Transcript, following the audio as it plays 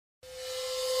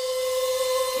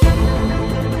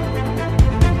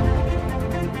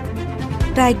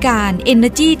รายการ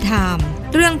Energy Time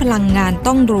เรื่องพลังงาน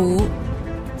ต้องรู้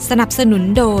สนับสนุน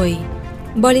โดย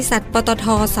บริษัทปตท.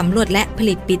สำรวจและผ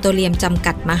ลิตปิโตรเลียมจำ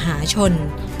กัดมหาชน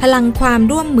พลังความ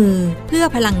ร่วมมือเพื่อ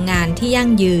พลังงานที่ยั่ง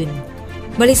ยืน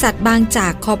บริษัทบางจา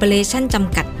กคอร์ปอเรชั่นจ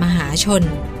ำกัดมหาชน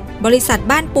บริษัท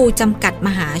บ้านปูจำกัดม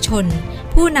หาชน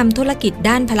ผู้นำธุรกิจ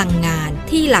ด้านพลังงาน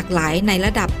ที่หลากหลายในร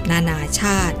ะดับนานาช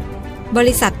าติบ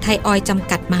ริษัทไทยออยล์จ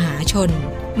ำกัดมหาชน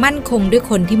มั่นคงด้วย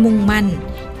คนที่มุ่งมั่น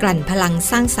กลั่นพลัง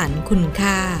สร้างสรรค์คุณ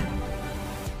ค่า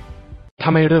ถ้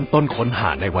าไม่เริ่มต้นค้นหา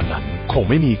ในวันนั้นคง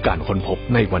ไม่มีการค้นพบ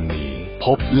ในวันนี้พ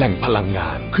บแหล่งพลังงา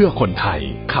นเพื่อคนไทย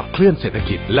ขับเคลื่อนเศรษฐ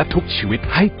กิจและทุกชีวิต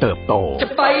ให้เติบโตจะ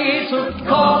ไปสุด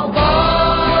ขอบฟ้า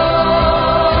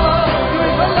ด้วย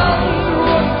พลังด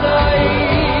วงใจ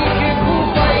เคียงคู่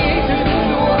ไปถึง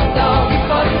ดวงดาวที่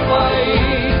ฝันไฟ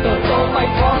เติบโตไป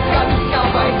พร้อมกันก้าว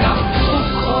ไปกับทุก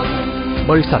คน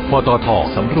บริษัทปตท.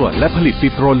สำรวจและผลิตปิ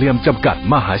โตรเลียมจำกัด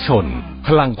มหาชน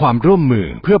พลังความร่วมมือ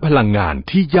เพื่อพลังงาน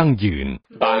ที่ยั่งยืน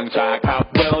บางจากขับ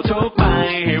เร็วทุกไป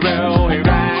ให้เร็วให้แ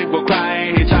รงกว่าใคร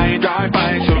ให้ใจร้อยไป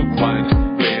ทุกวัน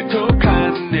เปลี่ยนทุกคั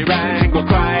นให้แรงกว่า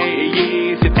ใคร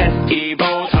20 SE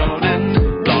Evo เท่านั้น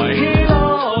ปล่อยให้โล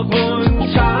กหมุน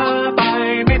ช้าไป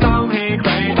ไม่ต้องให้ใค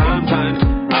รตามทัน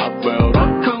อัพเวลร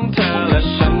ถของเธอและ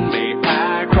ฉันไม่แพ้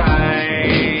ใคร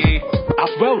อั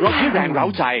พเวลรถให้แรงเร้า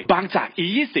ใจบางจาก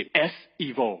E20 S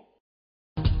Evo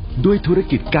ด้วยธุร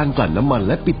กิจการกลั่นน้ำมันแ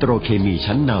ละปิโตรเคมี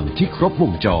ชั้นนำที่ครบว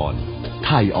งจรไท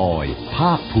ยออยล์ภ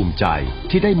าคภูมิใจ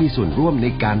ที่ได้มีส่วนร่วมใน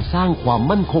การสร้างความ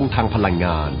มั่นคงทางพลังง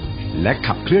านและ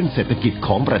ขับเคลื่อนเศรษฐกิจข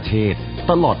องประเทศ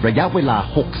ตลอดระยะเวลา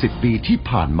60 ปีที่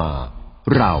ผ่านมา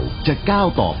เราจะก้าว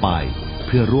ต่อไปเ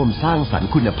พื่อร่วมสร้างสรร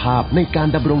ค์คุณภาพในการ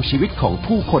ดำรงชีวิตของ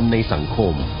ผู้คนในสังค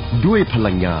มด้วยพ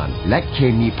ลังงานและเค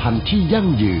มีภัณฑ์ที่ยั่ง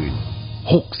ยืน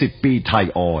60 ปีไทย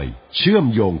ออยล์เชื่อม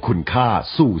โยงคุณค่า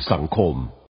สู่สังคม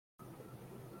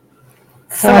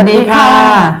สวัสดีค่ะ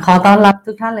ขอต้อนรับ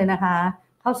ทุกท่านเลยนะคะ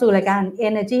เข้าสู่รายการ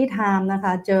Energy Time นะค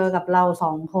ะเจอกับเรา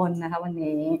2คนนะคะวัน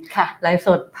นี้ไลฟ์ส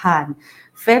ดผ่าน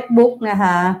Facebook นะค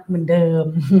ะเหมือนเดิม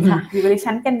ค่ะอยู่กับดิ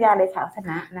ฉันกัญญาเลขาวัฒ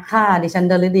นะนะคะค่ะดิฉัน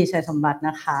ดลฤดีชัยสมบัติน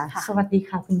ะคะสวัสดี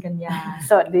ค่ะคุณกัญญา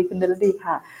สวัสดีคุณดลฤดี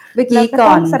ค่ะเมื่อกี้ก่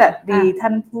อนสวัสดีท่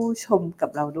านผู้ชมกับ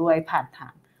เราด้วยผ่านทา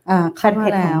งเข้ามา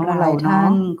แล้วหลายท่า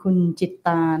นคุณจิตต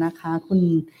านะคะคุณ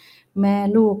แม่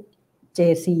ลูก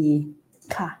JC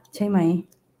ค่ะใช่ไหม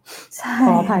ใช่ข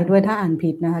ออภัยด้วยถ้าอ่าน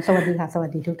ผิดนะคะสวัสดีค่ะสวัส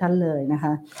ดีทุกท่านเลยนะค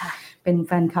ะเป็นแ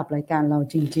ฟนคลับรายการเรา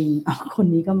จริงๆคน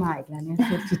นี้ก็มาอีกแล้วเนี่ย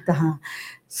คือจิตตา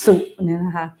สุเนี่ยน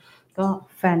ะคะก็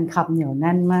แฟนคลับเหนียวแ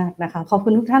น่นมากนะคะขอบคุ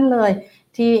ณทุกท่านเลย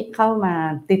ที่เข้ามา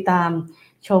ติดตาม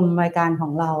ชมรายการขอ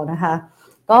งเรานะคะ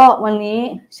ก็วันนี้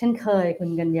เช่นเคยคุณ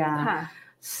กัญญา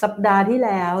สัปดาห์ที่แ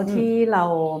ล้วที่เรา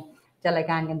จะราย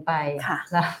การกันไป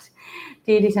แล้ว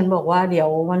ที่ดิฉันบอกว่าเดี๋ยว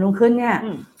วันรุ่งขึ้นเนี่ย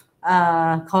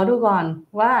ขอดูก่อน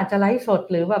ว่าจะไลฟ์สด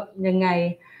หรือแบบยังไง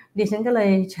ดิฉันก็เลย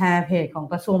แชร์เพจของ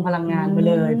กระทรวงพลังงานไป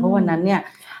เลยเพราะวันนั้นเนี่ย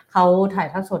เขาถ่าย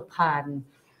ทอดสดผ่าน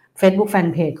Facebook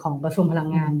Fanpage ของกระทรวงพลัง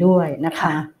งานด้วยนะค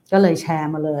ะก็เลยแชร์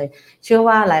มาเลยเชื่อ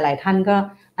ว่าหลายๆท่านก็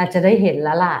อาจจะได้เห็นแ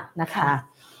ล้วล่ะนะคะ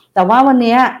แต่ว่าวัน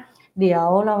นี้เดี๋ยว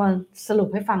เรามาสรุป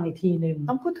ให้ฟังอีกทีนึง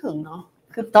ต้องพูดถึงเนาะ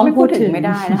คือต้องพูดถึงไม่ไ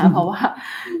ด้นะคะเพราะว่า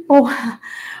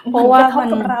มัน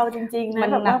กับเราจริงๆนะมัน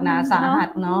หนักหนาสาหัส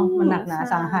เนาะมันหนักหนา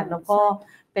สาหัสแล้วก็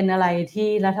เป็นอะไรที่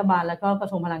รัฐบาลแล้วก็กระ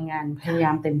ทรวงพลังงานพยาย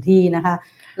ามเต็มที่นะคะ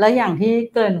และอย่างที่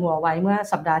เกริ่นหัวไว้เมื่อ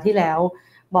สัปดาห์ที่แล้ว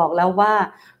บอกแล้วว่า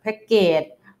แพ็กเกจ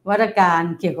มาตรการ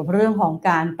เกี่ยวกับเรื่องของ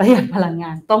การประหยัดพลังง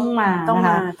านต้องมานะค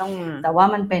ะแต่ว่า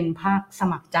มันเป็นภาคส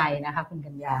มัครใจนะคะคุณ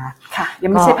กัญญาค่ะยั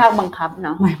งไม่ใช่ภาคบังคับเน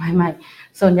าะไม่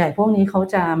ส่วนใหญ่พวกนี้เขา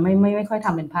จะไม่ค่อยท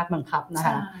ำเป็นภาคบังคับนะค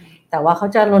ะแต่ว่าเขา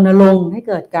จะรณรงค์ให้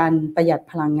เกิดการประหยัด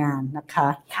พลังงานนะคะ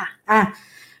ค่ะ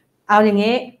เอาอย่าง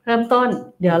นี้เริ่มต้น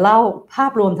เดี๋ยวเล่าภา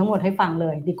พรวมทั้งหมดให้ฟังเล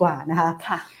ยดีกว่านะคะ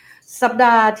สัปด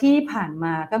าห์ที่ผ่านม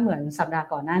าก็เหมือนสัปดาห์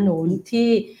ก่อนหน้านู้นที่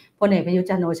พลเอกประยุทธ์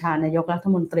จันทร์โอชานายกรัฐ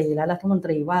มนตรีและรัฐมนต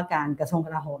รีว่าการกระทรวงก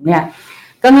ลาโหมเนี่ย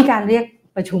ก็มีการเรียก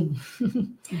ประชุม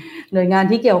หน่วยงาน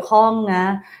ที่เกี่ยวข้องนะ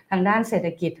ทางด้านเศรษฐ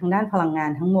กิจทางด้านพลังงาน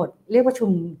ทั้งหมดเรียกประชุม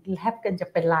แทบกันจะ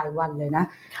เป็นรายวันเลยนะ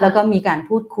แล้วก็มีการ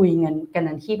พูดคุยกันใน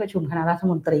ที่ประชุมคณะรัฐ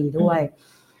มนตรีด้วย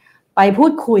ไปพู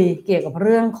ดคุยเกี่ยวกับเ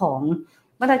รื่องของ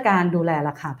มาตรการดูแลร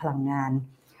าคาพลังงาน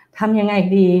ทำยังไง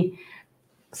ดี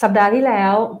สัปดาห์ที่แล้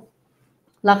ว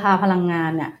ราคาพลังงา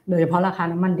นเนี่ยโดยเฉพาะราคา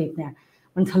น้ำมันดิบเนี่ย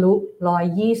มันทะลุ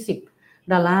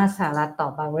$120ต่อ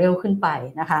บาร์เรลขึ้นไป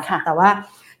นะคะแต่ว่า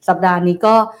สัปดาห์นี้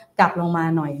ก็กลับลงมา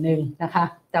หน่อยนึงนะคะ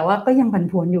แต่ว่าก็ยังผัน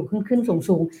ผวนอยู่ขึ้น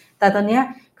สูงแต่ตอนนี้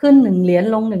ขึ้น1เหรียญ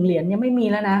ลง1เหรียญยังไม่มี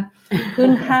แล้วนะขึ้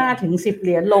น5ถึง10เห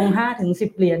รียญลง5ถึง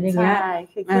10เหรียญอย่างเงี้ยใช่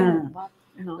คือขึ้น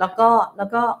แล้ว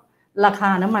ก็ราคา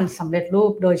น้ำมันสำเร็จรู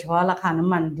ปโดยเฉพาะราคาน้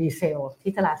ำมันดีเซล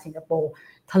ที่ตลาดสิงคโปร์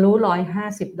ทะลุ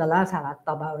$150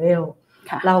ต่อบาร์เรล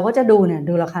ค่ะ เราก็จะดูเนี่ย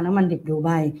ดูราคาน้ำมันดิบดูไบ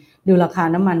ดูราคา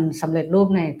น้ำมันสำเร็จรูป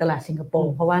ในตลาดสิงคโป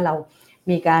ร์เพราะว่าเรา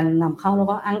มีการนำเข้าแล้ว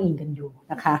ก็อ้างอิงกันอยู่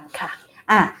นะคะ ค่ะ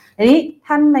ทีนี้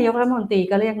ท่านนายกรัฐมนตรี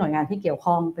ก็เรียกหน่วยงานที่เกี่ยว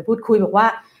ข้องไปพูดคุยบอกว่า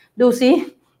ดูซิ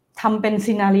ทำเป็น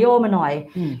ซีนาริโอมาหน่อย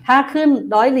ถ้าขึ้น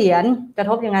$100กระ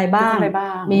ทบยังไงบ้าง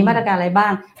มีมาตรการอะไรบ้า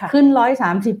งขึ้น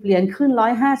$130ขึ้น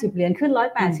$150ขึ้น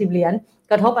$180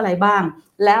กระทบอะไรบ้าง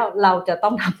แล้วเราจะต้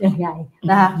องทำยังไง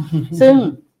นะคะ ซึ่ง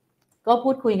ก็พู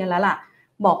ดคุยกันแล้วล่ะ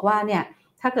บอกว่าเนี่ย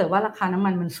ถ้าเกิดว่าราคาน้ำมั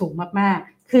นมันสูงมาก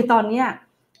ๆคือตอนนี้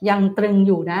ยังตรึงอ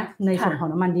ยู่นะในส่วนของ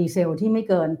น้ำมันดีเซลที่ไม่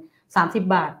เกิน30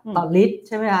 บาทต่อลิตรใ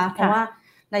ช่ไหมคะเพราะว่า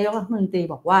นายกรัฐมนตรี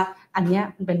บอกว่าอันนี้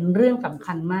มันเป็นเรื่องสำ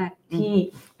คัญมากที่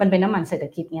มันเป็นน้ำมันเศรษฐ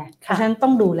กิจไงเพราะฉะนั้นต้อ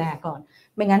งดูแลก่อน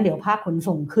ไม่งั้นเดี๋ยวภาคขน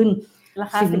ส่งขึ้นรา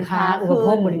คาสินค้าอุปโภ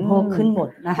คบริโภคขึ้นหมด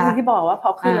นะคะที่บอกว่าพ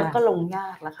อขึ้นแล้วก็ลงยา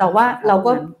กแล้วแต่ว่าเรา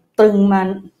ก็ตรึงมา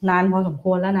นานพอสมค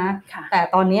วรแล้วนะแต่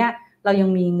ตอนนี้เรายัง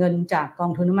มีเงินจากกอ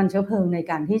งทุนน้ำมันเชื้อเพลิงใน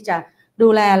การที่จะดู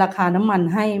แลราคาน้ำมัน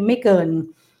ให้ไม่เกิน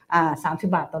30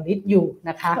 บาทต่อลิตรอยู่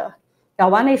นะคะแต่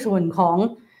ว่าในส่วนของ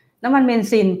น้ำมันเบน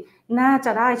ซินน่าจ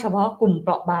ะได้เฉพาะกลุ่มเป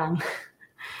ราะบาง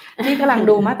ที่กำลัง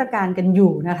ดูมาตรการกันอ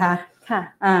ยู่นะคะ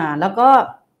แล้วก็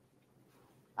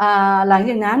หลัง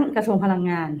จากนั้นกระทรวงพลัง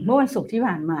งานเมื่อวันศุกร์ที่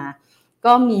ผ่านมา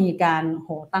ก็มีการ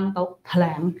ตั้งโต๊ะแถล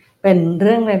งเป็นเ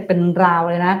รื่องเลยเป็นราว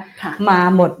เลยนะมา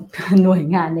หมดหน่วย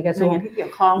งานในกระทรวงที่เกี่ย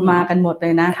วข้องมากันหมดเล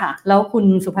ยนะแล้วคุณ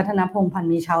สุพัฒนพงษ์พันธ์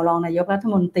มีชาวรองนายกรัฐ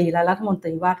มนตรีและรัฐมนต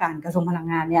รีว่าการกระทรวงพลัง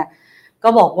งานเนี่ยก็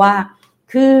บอกว่า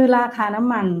คือราคาน้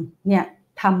ำมันเนี่ย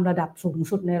ทำระดับสูง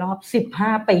สุดในรอบ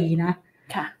15 ปีนะ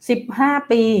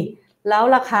15 ปีแล้ว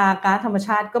ราคาก๊าซธรรมช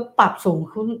าติก็ปรับสูง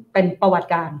ขึ้นเป็นประวัติ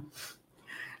การ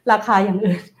ราคาอย่าง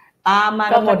อื่นตามมา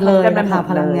หมดเลยราคา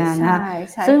พลังงานนะคะ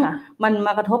ซึ่งมันม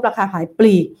ากระทบราคาขายป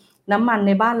ลีกน้ำมันใ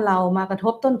นบ้านเรามากระท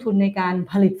บต้นทุนในการ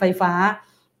ผลิตไฟฟ้า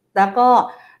แล้วก็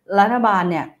รัฐบาล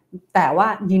เนี่ยแต่ว่า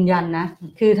ยืนยันนะ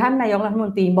คือท่านนายกรัฐม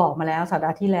นตรีบอกมาแล้วสัปด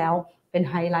าห์ที่แล้วเป็น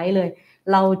ไฮไลท์เลย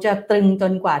เราจะตรึงจ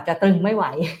นกว่าจะตรึงไม่ไหว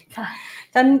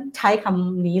ท่านใช้ค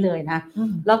ำนี้เลยนะ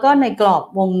แล้วก็ในกรอบ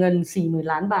วงเงิน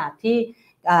 40,000 ล้านบาทที่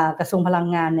กระทรวงพลัง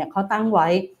งานเนี่ยเขาตั้งไว้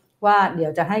ว่าเดี๋ย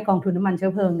วจะให้กองทุนน้ำมันเชื้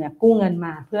อเพลิงเนี่ยกู้เงินม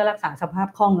าเพื่อรักษาสภาพ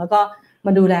คล่องแล้วก็ม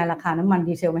าดูแลราคาน้ำมัน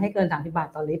ดีเซลไม่ให้เกิน30 บาท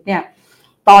ต่อลิตรเนี่ย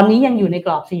ตอนนี้ยังอยู่ในก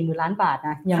รอบ 40,000 ล้านบาทน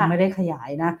ะยังไม่ได้ขยาย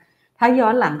นะถ้าย้อ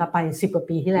นหลังกลับไป10 กว่า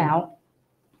ปีที่แล้ว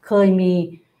เคยมี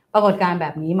ปรากฏการณ์แบ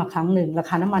บนี้มาครั้งหนึ่งรา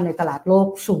คาน้ำมันในตลาดโลก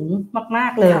สูงมา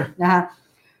กๆเลยนะคะ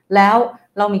แล้ว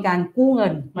เรามีการกู้เงิ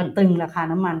นมาตรึงราคา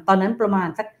น้ำมันตอนนั้นประมาณ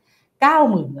สัก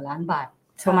 90,000 ล้านบาท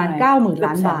ประมาณ 90,000 ล้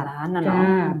านบาท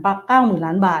90,000 ล้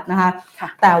านบาทนะคะ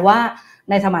แต่ว่า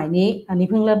ในสมัยนี้อันนี้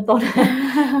เพิ่งเริ่มต้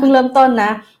น น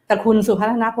ะแต่คุณสุพั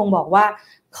ฒนพงษ์บอกว่า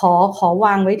ขอว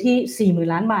างไว้ที่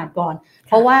 40,000 ล้านบาทก่อนเ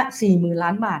พราะว่า 40,000 ล้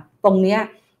านบาทตรงเนี้ย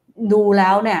ดูแล้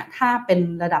วเนี่ยถ้าเป็น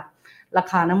ระดับรา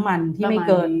คาน้ำมันที่ไม่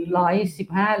เกิน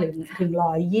115หรือถึง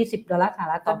$120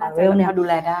ต่อบาร์เรลเนี่ยดู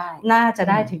แลได้น่าจะ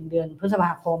ได้ถึงเดือนพฤษภ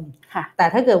าคมแต่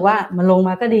ถ้าเกิดว่ามันลงม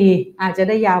าก็ดีอาจจะ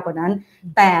ได้ยาวกว่านั้น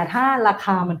แต่ถ้าราค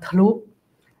ามันทะลุ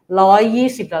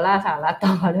$120ต่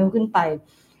อบาร์เรลขึ้นไป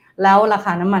แล้วราค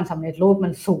าน้ำมันสำเร็จรูปมั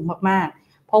นสูงมาก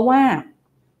ๆเพราะว่า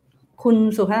คุณ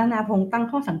สุพัฒนพงษ์ตั้ง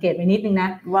ข้อสังเกตไว้นิดนึงนะ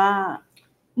ว่า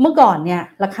เมื่อก่อนเนี่ย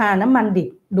ราคาน้ำมันดิบ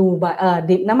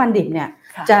น้ำมันดิบเนี่ย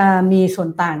จะมีส่วน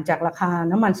ต่างจากราคา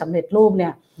น้ำมันสำเร็จรูปเนี่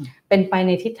ยเป็นไปใ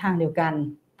นทิศทางเดียวกัน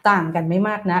ต่างกันไม่ม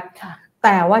ากนักแ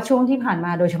ต่ว่าช่วงที่ผ่านม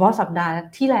าโดยเฉพาะสัปดาห์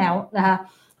ที่แล้วนะคะ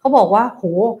เขาบอกว่าโห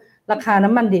ราคา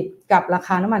น้ำมันดิบกับราค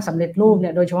าน้ำมันสำเร็จรูปเนี่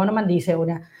ยโดยเฉพาะน้ำมันดีเซล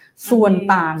เนี่ยส่วน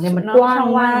ต่างเนี่ยมันกว้าง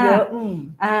มากเยอะ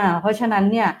เพราะฉะนั้น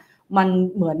เนี่ยมัน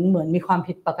เหมือนมีความ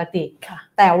ผิดปกติ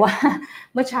แต่ว่า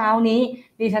เมื่อเช้านี้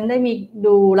ดิฉันได้มี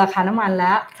ดูราคาน้ำมันแ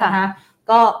ล้วนะคะ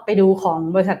ก็ไปดูของ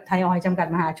บริษัทไทยออยล์จำกัด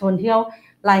มหาชนที่เขา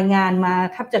รายงานมา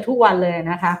แทบจะทุกวันเลย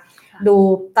นะคะดู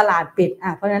ตลาดปิด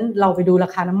เพราะฉะนั้นเราไปดูรา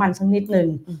คาน้ำมันสักนิดนึง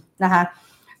นะคะ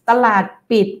ตลาด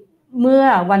ปิดเมื่อ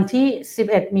วันที่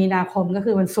11 มีนาคมก็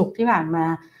คือวันศุกร์ที่ผ่านมา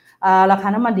ราคา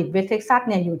น้ำมันดิบเวสเท็กซัส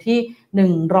เนี่ยอยู่ที่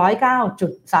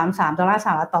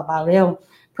$109.33ต่อบาร์เรล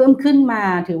เพิ่มขึ้นมา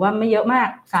ถือว่าไม่เยอะมาก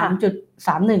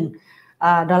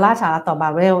 3.31 ดอลลาร์สหรัฐต่อบา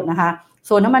ร์เรลนะคะ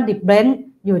ส่วนน้ำมันดิบเบรนท์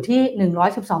อยู่ที่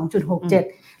 112.67 เ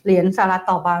หรียญสหรัฐ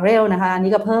ต่อบาร์เรลนะคะอัน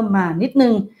นี้ก็เพิ่มมานิดนึ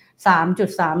ง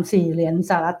 3.34 เหรียญ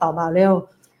สหรัฐต่อบาร์เรล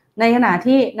ในขณะ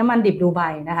ที่น้ำมันดิบดูไบ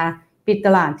นะคะปิดต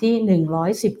ลาดที่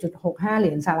 110.65 เห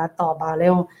รียญสหรัฐต่อบาร์เร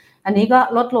ลอันนี้ก็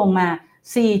ลดลงมา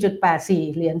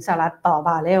 4.84 เหรียญสหรัฐต่อบ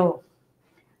าร์เรล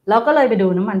แล้วก็เลยไปดู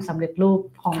น้ำมันสำเร็จรูป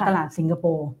ของตลาดสิงคโป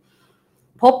ร์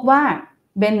พบว่า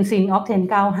เบนซินออกเทน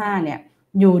95เนี่ย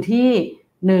อยู่ที่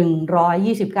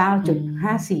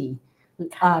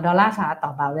 129.54 ดอลลาร์สหรัฐต่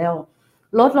อบาร์เรล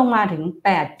ลดลงมาถึง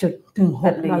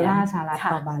 8.16 ดอลลาร์สหรัฐ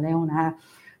ต่อบาร์เรลนะคะ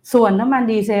ส่วนน้ำมัน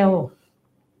ดีเซล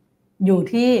อยู่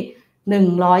ที่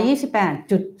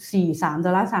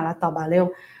$128.43ต่อบาร์เรล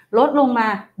ลดลงมา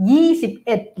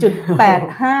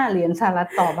 21.85 เหรียญสหรัฐ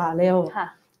ต่อบาร์เรล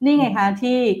นี่ไงคะ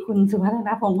ที่คุณสุภัทร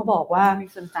พงศ์เขาบอกว่ามี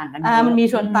ส่วนต่างกันเยอะมันมี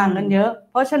ส่วนต่างกันเยอะ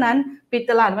เพราะฉะนั้นปิด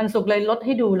ตลาดวันศุกร์เลยลดใ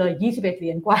ห้ดูเลย21เหรี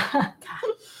ยญกว่า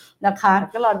นะคะ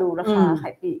ก็รอดูราคาขา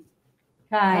ยปลีก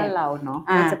ใช่บ้านเราเนาะ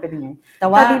ว่าจะเป็นยังไงแต่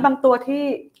ว่ามีบางตัวที่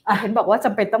เห็นบอกว่าจ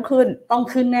ำเป็นต้อง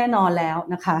ขึ้นแน่นอนแล้ว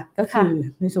นะคะก็คือ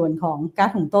ในส่วนของก๊าซ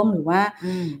หุงต้มหรือว่า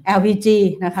LPG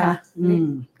นะคะ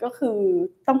ก็คือ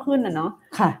ต้องขึ้นเนาะ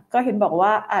ก็เห็นบอกว่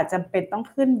าอาจจะเป็นต้อง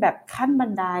ขึ้นแบบขั้นบั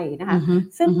นไดนะคะ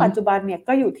ซึ่งปัจจุบันเนี่ย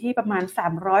ก็อยู่ที่ประมาณ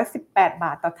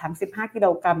$318ต่อถัง15กิโล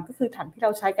กรัมก็คือถังที่เร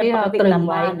าใช้กันปกติตาม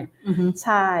บ้านเนี่ยใ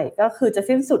ช่ก็คือจะ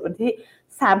สิ้นสุดวันที่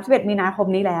31มีนาคม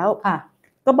นี้แล้ว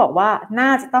ก็บอกว่าน่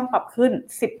าจะต้องปรับขึ้น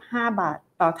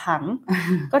$15ต่อถัง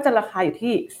ก็จะราคาอยู่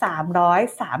ที่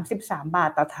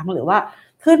$333ต่อถังหรือว่า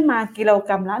ขึ้นมากิโลก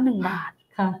รัมละ1บาท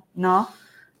ค่ะเนาะ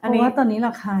เพราะว่าตอนนี้ร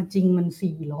าคาจริงมัน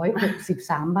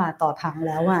$463ต่อถังแ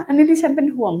ล้วอ่ะอันนี้ที่ฉันเป็น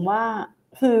ห่วงว่า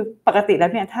คือปกติแล้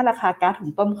วเนี่ยถ้าราคาก๊าซหุ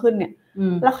งต้มขึ้นเนี่ย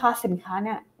ราคาสินค้าเ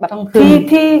นี่ยแบบ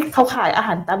ที่เขาขายอาห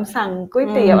ารตามสั่งก๋วย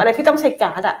เตี๋ยวอะไรที่ต้องใช้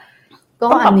ก๊าซอ่ะก็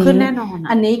อันนี้แน่นอน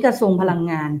อันนี้กระทรวงพลัง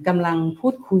งานกำลังพู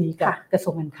ดคุยกับกระทร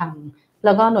วงการคลังแ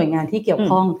ล้วก็หน่วยงานที่เกี่ยว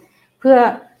ข้องเพื่อ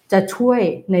จะช่วย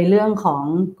ในเรื่องของ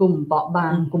กลุ่มเปราะบา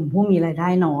งกลุ่มผู้มีรายได้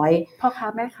น้อยพ่อค้า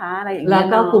แม่ค้าอะไรอย่างเงี้ยแล้ว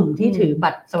ก็กลุ่มที่ถือบั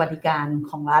ตรสวัสดิการ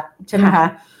ของรัฐใช่ไหมคะ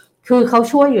คือเขา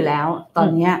ช่วยอยู่แล้วตอน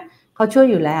นี้เขาช่วย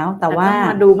อยู่แล้วแต่ว่า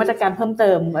มาดูมาตรการเพิ่มเ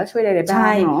ติมว่าช่วยอะไรได้บ้า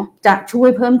งเนาะจะช่วย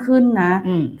เพิ่มขึ้นนะ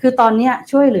คือตอนนี้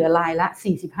ช่วยเหลือรายละ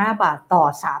$45ต่อ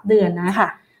3เดือนนะ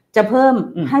จะเพิ่ม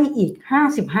ให้อีก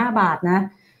$55นะ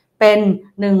เป็น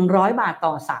$100ต่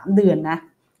อ3เดือนนะ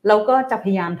แล้วก็จะพ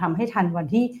ยายามทำให้ทันวัน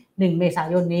ที่1เมษา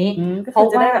ยนนี้เพราะ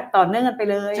ว่าแบบต่อเนื่องกันไป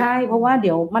เลยใช่เพราะว่าเ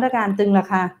ดี๋ยวมาตรการตึงรา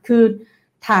คาคือ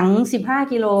ถัง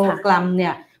15กิโลกรัมเนี่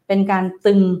ยเป็นการ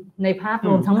ตึงในภาพร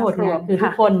วมทั้งหมดเนี่ยคือทุ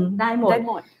กคนได้หมด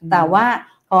แต่ว่า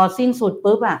พอสิ้นสุด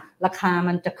ปุ๊บอะราคา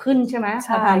มันจะขึ้นใช่ไหม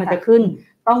ราคามันจะขึ้น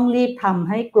ต้องรีบทำ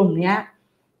ให้กลุ่มนี้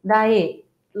ได้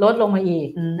ลดลงมาอีก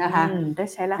นะคะได้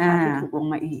ใช้ราคาที่ถูกลง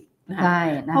มาอีกใช่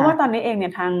เพราะว่าตอนนี้เองเนี่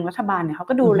ยทางรัฐบาลเนี่ยเขา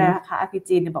ก็ดูแลราคา LPG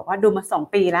เนี่ยบอกว่าดูมา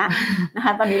2ปีแล้วนะค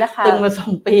ะตอนนี้ราคาตึงมา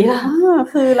2ปีแล้ว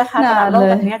คือราคาตลาดโลก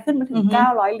ตอนนี้ขึ้นมาถึง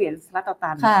$900ต่อ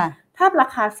ตันถ้ารา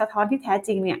คาสะท้อนที่แท้จ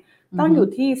ริงเนี่ยต้องอยู่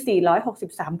ที่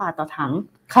$463ต่อถัง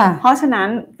เพราะฉะนั้น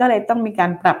ก็เลยต้องมีกา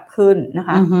รปรับขึ้นนะค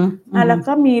ะแล้ว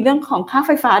ก็มีเรื่องของค่าไ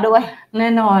ฟฟ้าด้วยแน่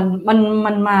นอน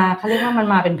มันมาเขาเรียกว่ามัน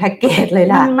มาเป็นแพ็กเกจเลย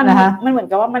ล่ะนะคะมันเหมือน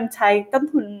กับว่ามันใช้ต้น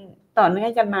ทุนต่อเนื่อ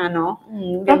งกันมาเนาะ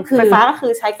ก็คือไฟฟ้าก็คื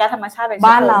อใช้ก๊าซธรรมชาติ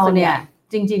บ้านเราเนี่ย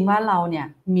จริงๆบ้านเราเนี่ย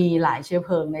มีหลายเชื้อเพ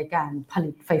ลิงในการผ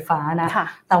ลิตไฟฟ้านะ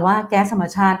แต่ว่าแก๊สธรรม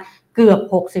ชาติเกือบ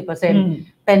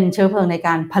 60% เป็นเชื้อเพลิงในก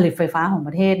ารผลิตไฟฟ้าของป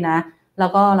ระเทศนะแล้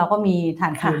วก็เราก็มีถ่า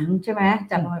นหินใช่ไหม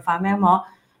จากโรงไฟฟ้าแม่เมาะ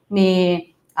มี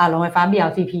โรงไฟฟ้า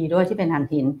BLCP ด้วยที่เป็นถ่าน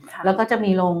หินแล้วก็จะ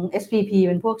มีโรง SPP เ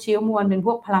ป็นพวกชีวมวลเป็นพ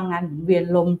วกพลังงานหมุนเวียน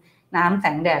ลมน้ำแส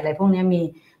งแดดอะไรพวกนี้มี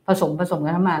ผสมกัน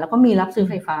เข้ามาแล้วก็มีรับซื้อ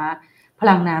ไฟฟ้าพ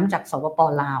ลังน้ำจากสปป.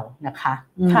ลาวนะคะ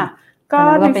ค่ะก็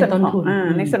ในส่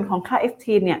วนของค่า FT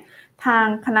เนี่ยทาง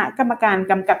คณะกรรมการ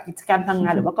กำกับกิจการพลังงา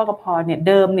นหรือว่ากกพ.เนี่ย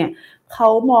เดิมเนี่ยเขา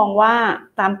มองว่า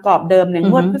ตามกรอบเดิมเนี่ย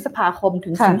งวดพฤษภาคมถึ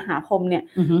งสิงหาคมเนี่ย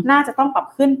น่าจะต้องปรับ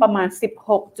ขึ้นประมาณ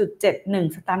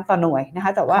 16.71 สตางค์ต่อหน่วยนะค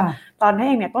ะแต่ว่าตอนนี้เ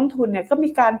องเนี่ยต้นทุนเนี่ยก็มี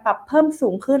การปรับเพิ่มสู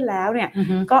งขึ้นแล้วเนี่ย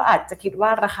ก็อาจจะคิดว่า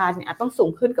ราคาเนี่ยอาจต้องสูง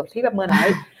ขึ้นกับที่ประเมินไว้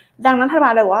ดังนั้นรัฐบา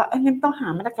ลเลยว่างั้นต้องหา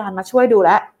มาตรการมาช่วยดูแ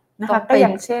ลนะคะก็อย่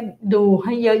างเช่นดูใ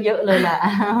ห้เยอะๆเลยแหละ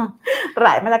หล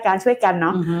ายมาตรการช่วยกันเน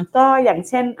าะก็อย่าง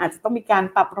เช่นอาจจะต้องมีการ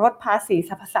ปรับลดภาษีส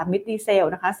รรพสามิตดีเซล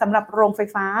นะคะสำหรับโรงไฟ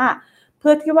ฟ้าเ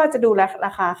พื่อที่ว่าจะดูแลร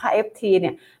าคาค่า FT เ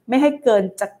นี่ยไม่ให้เกิน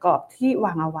จากกรอบที่ว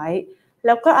างเอาไว้แ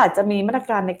ล้วก็อาจจะมีมาตร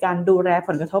การในการดูแลผ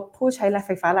ลกระทบผู้ใช้ไฟ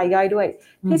ฟ้ารายย่อยด้วย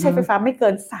ที่ใช้ไฟฟ้าไม่เกิ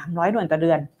น300หน่วยต่อเดื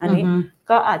อนอันนี้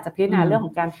ก็อาจจะพิจารณาเรื่องข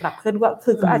องการปรับขึ้นว่า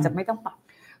คือก็อาจจะไม่ต้องปรับ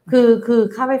คือ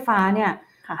ค่าไฟฟ้าเนี่ย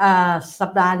สั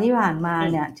ปดาห์ที่ผ่านมา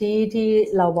เนี่ยที่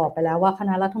เราบอกไปแล้วว่าคณ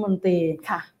ะรัฐมนตรี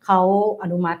เขาอ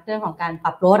นุมัติเรื่องของการป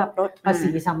รับลดภาษี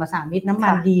สัมปทานมิตรน้ำมั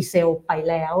นดีเซลไป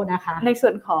แล้วนะคะในส่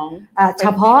วนของเฉ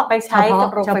พาะไปใช้กับ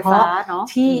โรงไฟฟ้าเนาะ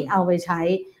ที่เอาไปใช้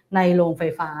ในโรงไฟ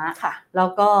ฟ้าแล้ว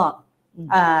ก็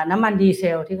น้ำมันดีเซ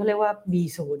ลที่เขาเรียกว่า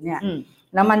B0 เนี่ย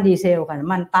น้ำมันดีเซลกับน้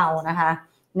ำมันเตานะคะ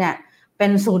เนี่ยเป็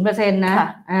น 0% นะ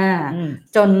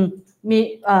จนมี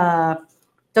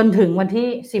จนถึงวันที่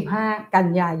15กัน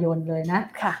ยายนเลยนะ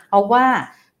เพราะว่า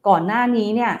ก่อนหน้านี้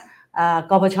เนี่ย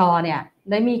กปช.เนี่ย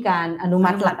ได้มีการอนุมั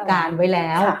ติหลักการไว้แล้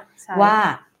วว่า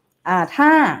ถ้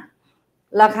า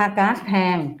ราคาก๊าซแพ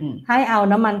งให้เอา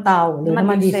น้ำมันเตาหรือน้ำ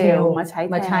มันดีเซลมา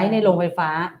ใช้ในโรงไฟฟ้า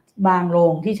บางโร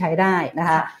งที่ใช้ได้นะ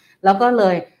คะแล้วก็เล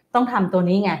ย ต้องทำตัว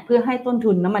นี้ไงเพื่อให้ต้น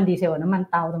ทุนน้ำมันดีเซลน้ำมัน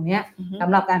เตาตรงนี้ส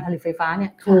ำหรับการผลิตไฟฟ้าเนี่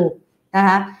ยถูกนะค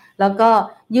ะแล้วก็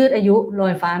ยืดอายุโรง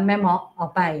ไฟฟ้าแม่เมาะออ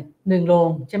กไป1โรง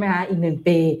ใช่ไหมคะอีก1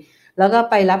ปีแล้วก็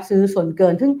ไปรับซื้อส่วนเกิ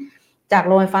นซึ่งจากโ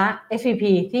รงไฟฟ้า SPP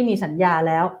ที่มีสัญญา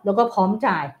แล้วก็พร้อม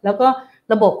จ่ายแล้วก็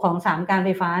ระบบของ3การไฟ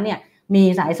ฟ้าเนี่ยมี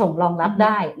สายส่งรองรับไ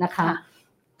ด้นะคะ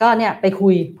ก็เนี่ยไปคุ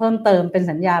ยเพิ่มเติมเป็น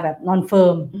สัญญาแบบ non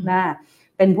firm นะ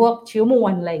เป็นพวกชิ้วมว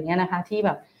ลอะไรอย่างเงี้ยนะคะที่แบ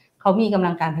บเขามีกำ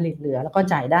ลังการผลิตเหลือแล้วก็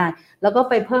จ่ายได้แล้วก็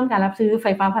ไปเพิ่มการรับซื้อไฟ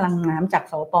ฟ้าพลังน้ำจาก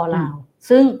สปป.ลาว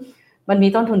ซึ่งมันมี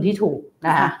ต้นทุนที่ถูกน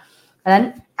ะคะเพราะฉะนั้น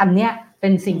อันเนี้ยเป็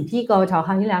นสิ่งที่กช.ค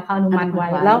รั้งที่แล้วเขาอนุมัติไว้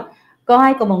แล้วก็ใ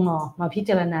ห้กมง.มาพิจ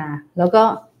ารณาแล้วก็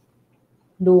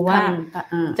ดูว่า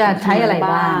จะใช้อะไร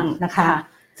บ้างนะคะ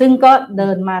ซึ่งก็เดิ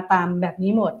นมาตามแบบ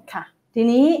นี้หมดค่ะที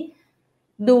นี้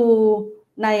ดู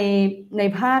ใน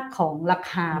ภาคของรา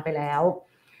คาไปแล้ว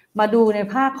มาดูใน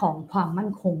ภาคของความมั่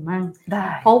นคงมั่งได้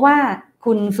เพราะว่า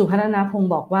คุณสุพัฒนาพง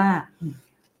ศ์บอกว่า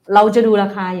เราจะดูรา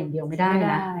คาอย่างเดียวไม่ได้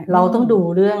นะเราต้องดู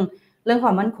เรื่องคว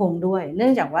ามมั่นคงด้วยเนื่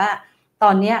องจากว่าตอ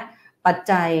นนี้ปัจ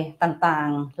จัยต่าง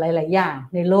ๆหลายๆอย่าง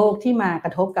ในโลกที่มากร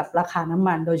ะทบกับราคาน้ำ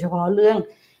มันโดยเฉพาะเรื่อง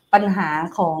ปัญหา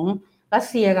ของรัส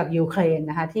เซียกับยูเครน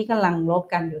นะคะที่กำลังรบ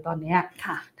กันอยู่ตอนนี้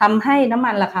ทำให้น้ำ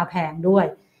มันราคาแพงด้วย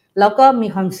แล้วก็มี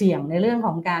ความเสี่ยงในเรื่องข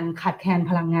องการขาดแคลน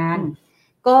พลังงาน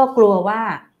ก็กลัวว่า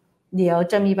เดี๋ยว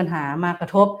จะมีปัญหามากระ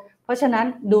ทบเพราะฉะนั้น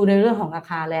ดูในเรื่องของรา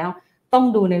คาแล้วต้อง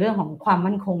ดูในเรื่องของความ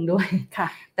มั่นคงด้วยค่ะ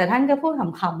แต่ท่านก็พูดข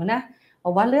ำๆนะบ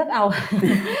อกว่าเลือกเอา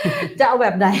จะเอาแบ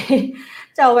บไหน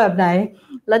จะเอาแบบไหน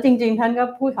แล้วจริงๆท่านก็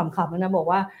พูดขำๆนะบอก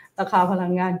ว่าราคาพลั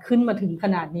งงานขึ้นมาถึงข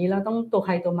นาดนี้แล้วต้องตัวใค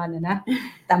รตัวมันนะ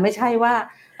แต่ไม่ใช่ว่า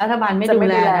รัฐบาลไม่ดู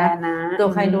แลนะตัว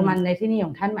ใครตัวมันในที่นี่ข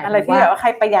องท่านหมายอะไรที่แบบว่าใคร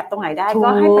ประหยัดตรงไหนได้ก็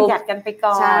ให้ประหยัดกันไป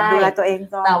ก่อนดูแลตัวเอง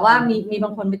ก่อนแต่ว่ามีบา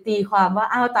งคนไปตีความว่า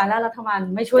อ้าวตายแล้วรัฐบาล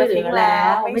ไม่ช่วยเหลือแล้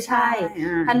วไม่ใช่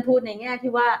ท่านพูดในแง่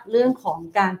ที่ว่าเรื่องของ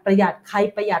การประหยัดใคร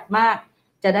ประหยัดมาก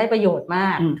จะได้ประโยชน์มา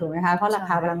กถูกไหมคะเพราะราค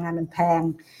าพลังงานมันแพง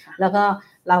แล้วก็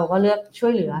เราก็เลือกช่ว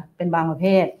ยเหลือเป็นบางประเภ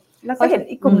ทแล้วก็เห็น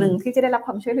อีกกลุ่มหนึ่งที่จะได้รับค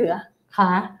วามช่วยเหลือค่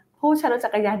ะผู้ใช้รถจั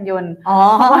กรยานยนต์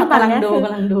เพราะว่ากำลังดู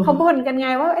เขาบ่นกันไง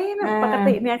ว่าแบบปก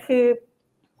ติเนี่ยคือ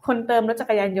คนเติมรถจั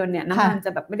กรยานยนต์เนี่ยน้ำมันจ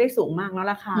ะแบบไม่ได้สูงมากเนาะ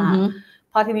ราคา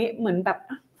พอทีนี้เหมือนแบบ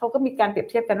เขาก็มีการเปรียบ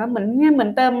เทียบกันว่าเหมือน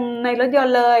เติมในรถยน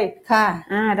ต์เลยค่ะ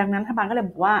ดังนั้นรัฐบาลก็เลย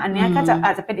บอกว่าอันนี้ก็จะอ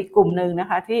าจจะเป็นอีกกลุ่มนึงนะ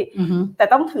คะที่แต่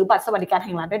ต้องถือบัตรสวัสดิการแ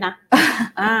ห่งรัฐด้วยนะ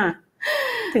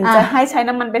ถึงจะให้ใช้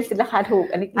น้ำมันเบนซินราคาถูก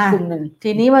อันนี้อีกกลุ่มนึง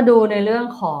ทีนี้มาดูในเรื่อง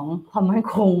ของความมั่น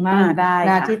คงมาก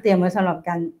นะที่เตรียมไว้สำหรับก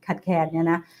ารขัดแคลนเนี่ย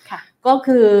นะก็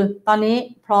คือตอนนี้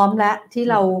พร้อมแล้วที่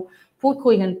เราพูด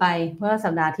คุยกันไปเมื่อสั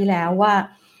ปดาห์ที่แล้วว่า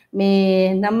มี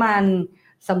น้ำมัน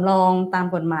สำรองตาม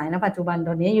กฎหมายณปัจจุบันต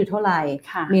อนนี้อยู่เท่าไหร่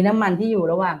มีน้ำมันที่อยู่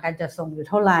ระหว่างการจัดส่งอยู่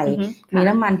เท่าไหร่มี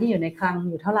น้ำมันที่อยู่ในคลัง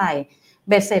อยู่เท่าไหร่เ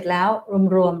บ็ดเสร็จแล้ว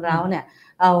รวมๆแล้วเนี่ย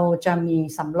เราจะมี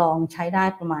สำรองใช้ได้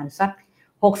ประมาณสัก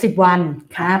60วัน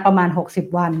นะประมาณ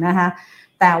60วันนะคะ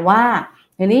แต่ว่า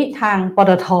ทีนี้ทางป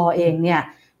ตท.เองเนี่ย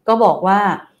ก็บอกว่า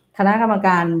คณะกรรมก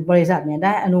ารบริษัทเนี่ยไ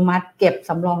ด้อนุมัติเก็บ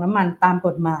สำรองน้ำมันตามก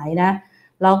ฎหมายนะ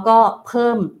แล้วก็เพิ่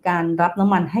มการรับน้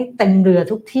ำมันให้เต็มเรือ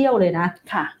ทุกเที่ยวเลยนะ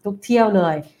ทุกเที่ยวเล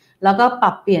ยแล้วก็ป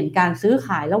รับเปลี่ยนการซื้อข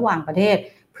ายระหว่างประเทศ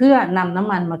เพื่อนำน้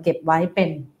ำมันมาเก็บไว้เป็น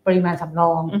ปริมาณสำร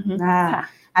อง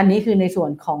อันนี้คือในส่ว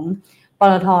นของป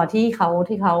ตท.ที่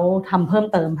เขาทำเพิ่ม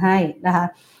เติมให้นะคะ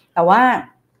แต่ว่า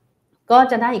ก็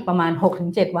จะได้อีกประมาณ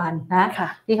 6-7 วันนะ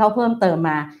ที่เขาเพิ่มเติม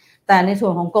มาแต่ในส่ว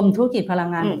นของกรมธุรกิจพลัง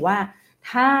งานบอกว่า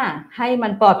ถ้าให้มั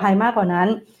นปลอดภัยมากกว่านั้น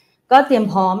ก็เตรียม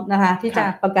พร้อมนะคะที่จะ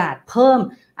ประกาศเพิ่ม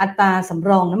อัตราสำ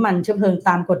รองน้ำมันเชื้อเพลิงต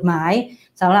ามกฎหมาย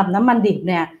สำหรับน้ำมันดิบ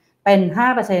เนี่ยเป็น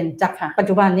 5% จากปัจ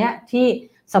จุบันเนี้ยที่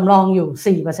สำรองอ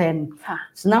ยู่ 4%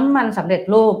 น้ำมันสำเร็จ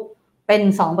รูปเป็น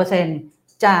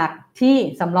 2% จากที่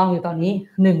สำรองอยู่ตอนนี้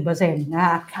 1% นะค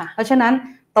ะเพราะฉะนั้น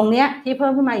ตรงเนี้ยที่เพิ่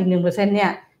มขึ้นมาอีก 1% เนี่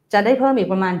ยจะได้เพิ่มอีก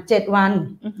ประมาณ7วัน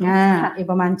อีก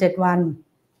ประมาณ7วัน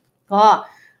ก็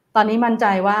ตอนนี้มั่นใจ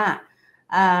ว่า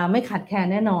ไม่ขาดแคลน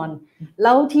แน่นอนแ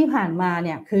ล้วที่ผ่านมาเ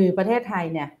นี่ยคือประเทศไทย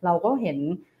เนี่ยเราก็เห็น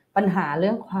ปัญหาเ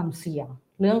รื่องความเสี่ยง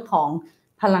เรื่องของ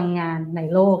พลังงานใน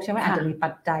โลกใช่ไหมอาจจะมีปั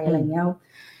จจัยอะไรเงี้ย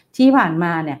ที่ผ่านม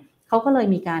าเนี่ยเขาก็เลย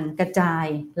มีการกระจาย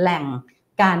แหล่ง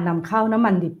การนำเข้าน้ำ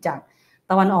มันดิบจาก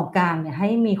ตะวันออกกลางเนี่ยให้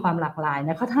มีความหลากหลายน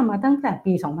ะเขาทำมาตั้งแต่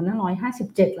ปี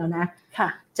2557แล้วนะ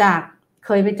จากเค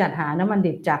ยไปจัดหาน้ำมัน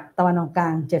ดิบจากตะวันออกกลา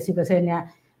ง 70% เนี่ย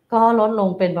ก็ลดลง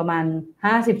เป็นประมาณ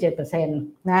 57% น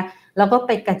ะแล้วก็ไ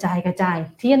ปกระจาย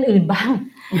ที่อื่นบ้าง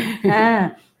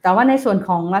แต่ว่าในส่วนข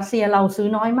องรัสเซียเราซื้อ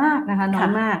น้อยมากนะคะน้อย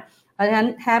มากเพราะฉะนั้น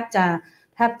แทบ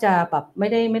จะแบบไม่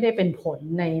ได้เป็นผล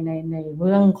ในเ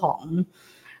รื่องของ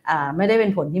ไม่ได้เป็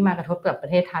นผลที่มากระทบกับประ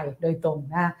เทศไทยโดยตรง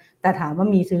นะแต่ถามว่า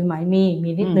มีซื้อไหมมี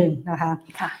นิดนึงนะคะ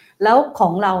แล้วขอ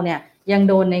งเราเนี่ย ยัง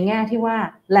โดนในแง่ที่ว่า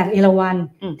แหล่งเอราวัณ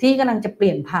ที่กำลังจะเป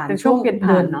ลี่ยนผ่านช่วงเ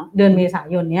ดือนเมษา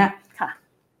ยนเนี้ย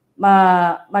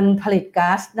มันผลิตก๊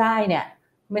าซได้เนี่ย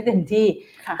ไม่เต็มที่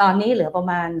ตอนนี้เหลือประ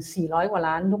มาณ400กว่า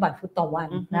ล้านลูกบาศก์ฟุตต่อวัน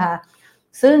นะคะ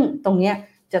ซึ่งตรงเนี้ย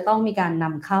จะต้องมีการน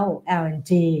ำเข้า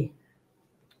LNG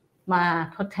มา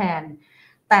ทดแทน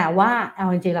แต่ว่า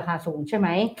LNG ราคาสูงใช่ไหม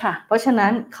เพราะฉะนั้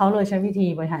นเขาเลยใช้วิธี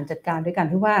บริหารจัดการด้วยกัน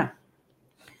ที่ว่า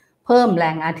เพิ่มแห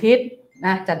ล่งอาทิตย์น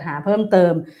ะจัดหาเพิ่มเติ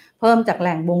มเพิ่มจากแห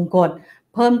ล่งบงกฎ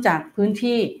เพิ่มจากพื้น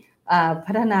ที่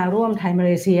พัฒนาร่วมไทยมาเ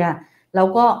ลเซียแล้ว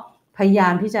ก็พยายา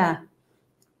มที่จะ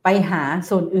ไปหา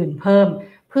ส่วนอื่นเพิ่ม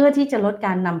เพื่อที่จะลดก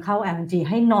ารนำเข้า LNG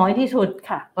ให้น้อยที่สุด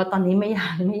เพราะตอนนี้ไม่อยา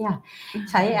ก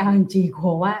ใช้ LNG กลั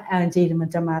วว่า LNG มัน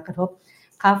จะมากระทบ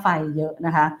ค่าไฟเยอะน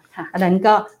ะคะอันนั้น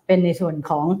ก็เป็นในส่วน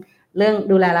ของเรื่อง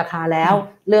ดูแลราคาแล้ว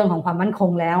เรื่องของความมั่นค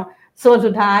งแล้วส่วนสุ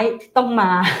ดท้ายต้องม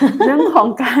าเรื่องของ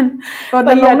การป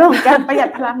ระหยัด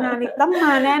พลังงานนี่ต้องม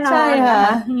าแน่นอนใช่ค่ะ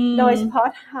โดยเฉพาะ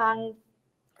ทาง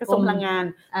กระทรวงพลังงาน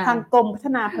ทางกรมพัฒ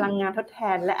นาพลังงานทดแท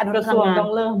นและอนุรักษ์พลังงานต้อ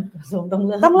งเริ่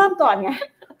มก่อนไง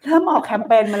เริ่มออกแคมเ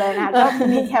ปญมาเลยนะก็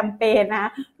มีแคมเปญนะ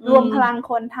รวมพลัง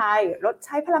คนไทยลดใ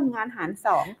ช้พลังงานหาร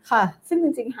2ค่ะซึ่งจ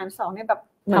ริงๆหาร2เนี่ยแบบ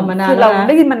คือเราไ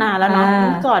ด้ยินมานานแล้วเนาะ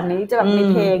ก่อนนี้จะแบบมี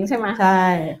เพลงใช่ไหมใช่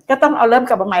ก็ต้องเอาเริ่ม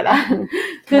กลับมาใหม่แล้ว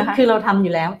คือเราทำอ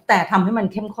ยู่แล้วแต่ทำให้มัน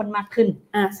เข้มข้นมากขึ้น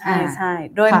ใช่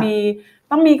โดย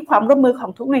ต้องมีความร่วมมือขอ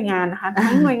งทุกหน่วยงานนะคะ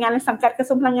ทั้งหน่วยงานในสังกัดกระท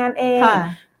รวงพลังงานเอง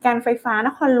การไฟฟ้าน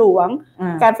ครหลวง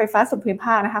การไฟฟ้าส่วนภูมิภ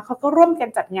าคนะคะเขาก็ร่วมกัน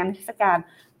จัดงานเทศกาล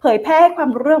เผยแพร่ความ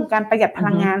รู้เรื่องการประหยัดพ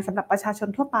ลังงานสำหรับประชาชน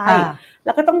ทั่วไปแ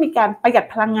ล้วก็ต้องมีการประหยัด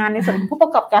พลังงานในส่วนของผู้ปร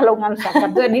ะกอบการโรงงานอุตสาหกรร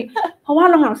มด้วยนี้เพราะว่า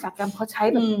โรงงานอุตสาหกรรมเขาใช้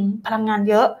แบบพลังงาน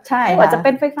เยอะกว่าจะเป็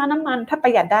นไฟฟ้าน้ำมันถ้าปร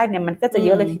ะหยัดได้เนี่ยมันก็จะเย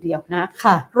อะเลยทีเดียวนะ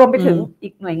รวมไปถึงอี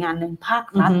กหน่วยงานหนึ่งภาค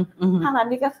รัฐ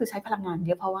นี่ก็คือใช้พลังงานเ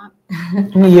ยอะเพราะว่า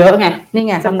มีเยอะไงนี่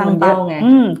ไงตั้งเป้าไง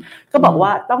ก็บอกว่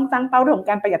าต้องตั้งเป้าเรื่องของ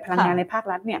การประหยัดพลังงานในภาค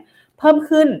รัฐเนี่ยเพิ่ม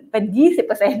ขึ้นเป็น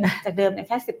 20% จากเดิมเนี่ยแ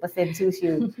ค่ 10% ชิ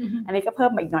วๆอันนี้ก็เพิ่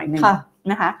มมาอีกหน่อยนึง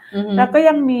นะคะแล้วก็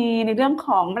ยังมีในเรื่องข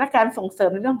องมาตรการส่งเสริม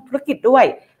ในเรื่องธุรกิจด้วย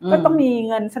ก็ต้องมี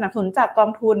เงินสนับสนุนจากกอง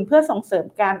ทุนเพื่อส่งเสริม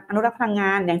การอนุรักษ์พลังง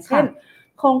านอย่างเช่น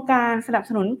โครงการสนับ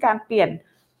สนุนการ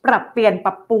ปรับเปลี่ยนป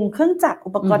รับปรุงเครื่องจักร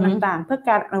อุปกรณ์ต่างๆเพื่อ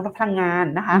การอนุรักษ์พลังงาน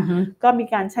นะคะก็มี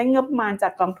การใช้งบประมาณจา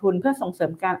กกองทุนเพื่อส่งเสริ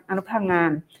มการอนุรักษ์พลังงา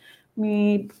นมี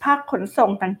ภาคขนส่ง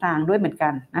ต่างๆด้วยเหมือนกั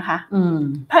นนะคะ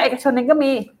ภาคเอกชนเองก็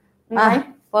มีไหม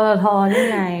ปตท.นี่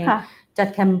ไงจัด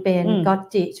แคมเปญก็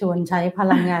จิชวนใช้พ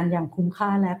ลังงานอย่างคุ้มค่า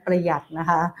และประหยัดนะ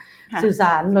คะสื่อส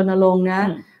ารรณรงค์นะ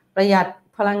ประหยัด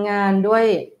พลังงานด้วย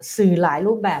สื่อหลาย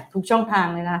รูปแบบทุกช่องทาง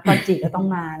เลยนะก็จิก็ต้อง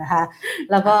มานะคะ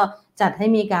แล้วก็จัดให้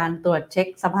มีการตรวจเช็ค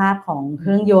สภาพของเค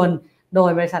รื่องยนต์โด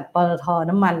ยบริษัทปตท.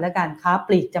น้ำมันและการค้าป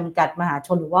ลีกจำกัดมหาช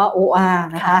นหรือว่า OR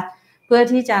นะคะเพื่อ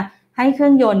ที่จะให้เครื่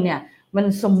องยนต์เนี่ยมัน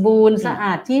สมบูรณ์สะอ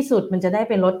าดที่สุดมันจะได้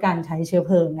ไปลดการใช้เชื้อ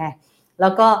เพลิงไงแล้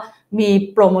วก็มี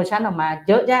โปรโมชั่นออกมา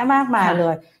เยอะแยะมากมายเล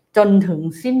ยจนถึง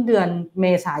สิ้นเดือนเม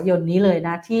ษายนนี้เลยน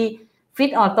ะที่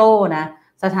Fit Auto นะ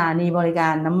สถานีบริกา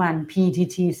รน้ำมัน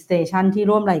PTT Station ที่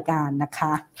ร่วมรายการนะค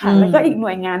ะแล้วก็อีกห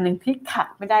น่วยงานหนึ่งที่ขาด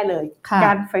ไม่ได้เลยก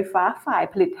ารไฟฟ้าฝ่าย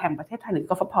ผลิตแห่งประเทศไทยหรือ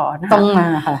กฟผ.นะคะต้องมา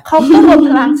ค่ะเขาก็รวม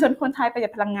พลังชวนคนไทยประหยั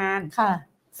ดพลังงาน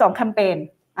2แคมเปญ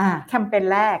แคมเปญ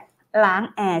แรกล้าง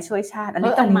แอร์ช่วยชาติอัน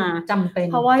นี้ต้องมาจำเป็น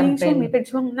เพราะว่าช่วงนี้เป็น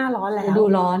ช่วงหน้าร้อนแล้วดู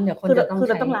ร้อนเดี๋ยวคนจะต้องคือ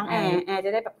เราต้องล้างแอร์จะ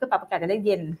ได้แบบเครื่องปรับอากาศจะได้เ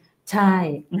ย็นใช่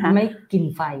ไม่กิน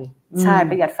ไฟใช่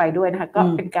ประหยัดไฟด้วยนะคะก็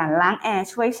เป็นการล้างแอร์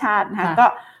ช่วยชาตินะคะก็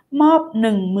มอบ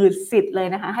 10,000 สิทธิ์เลย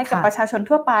นะคะให้กับประชาชน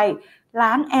ทั่วไปล้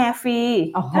างแอร์ฟรี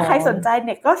ถ้าใครสนใจเ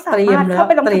นี่ยก็สามารถเข้าไ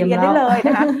ปลงทะเบียนได้เลยน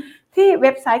ะคะที่เ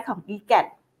ว็บไซต์ของ EGAT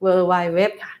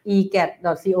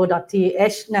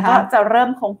www.egat.co.th นะคะก็จะเริ่ม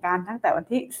โครงการตั้งแต่วัน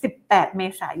ที่18เม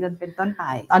ษายนเป็นต้นไป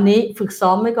ตอนนี้ฝึกซ้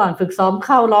อมไว้ก่อนฝึกซ้อมเ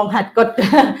ข้าลองหัดกด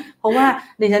เพราะว่า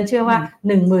ดิฉันเชื่อว่า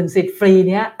 10,000 สิทธิ์ฟรี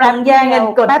เนี้ยต้องแย่งกัน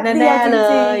กดแน่ๆเล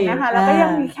ยนะคะแล้วก็ยั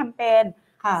งมีแคมเปญ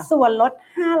ส่วนลด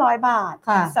500 บาท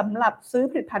สำหรับซื้อ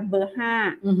ผลิตภัณฑ์เบอร์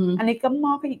5อันนี้ก็ม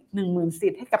อบไปอีก 10,000 สิ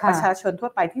ทธิ์ให้กับประชาชนทั่ว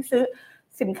ไปที่ซื้อ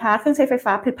สินค้าเครื่องใช้ไฟฟ้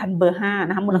าผลิตภัณฑ์เบอร์5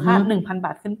นะคะมูลค่า 1,000 บ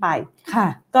าทขึ้นไป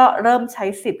ก็เริ่มใช้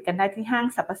สิทธิ์กันได้ที่ห้าง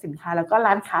สรรพสินค้าแล้วก็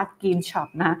ร้านค้า Green Shop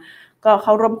นะก็เข้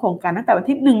าร่วมโครงการตั้งแต่วัน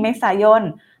ที่1เมษายน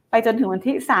ไปจนถึงวัน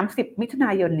ที่30มิถุน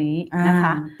ายนนี้นะค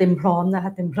ะเต็มพร้อมนะค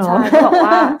ะเต็มพร้อมเขาบอก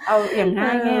ว่าเอาอย่างง่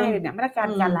ายๆเนี่ยมาตรการ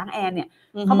การล้างแอร์เนี่ย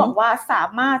เขาบอกว่าสา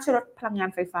มารถช่วยลดพลังงาน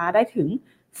ไฟฟ้าได้ถึง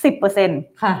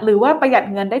 10% หรือว่าประหยัด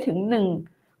เงินได้ถึง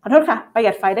ขอโทษค่ะประห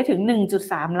ยัดไฟได้ถึง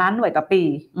 1.3 ล้านหน่วยต่อปี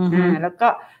แล้วก็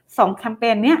2แคมเป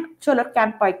ญเนี้ยช่วยลดการ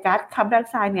ปล่อยก๊าซคาร์บอนไดออก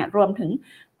ไซด์เนี่ยรวมถึง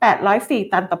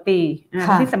804 ตันต่อปี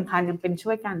ที่สำคัญยังเป็น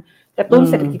ช่วยกันกระตุ้น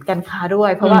เศรษฐกิจการค้าด้ว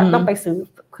ยเพราะว่าต้องไปซื้อ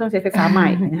เครื่องใช้ไฟฟ้าใหม่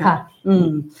นะคะ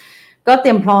ก็เต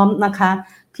รียมพร้อมนะคะ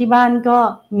ที่บ้านก็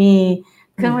มี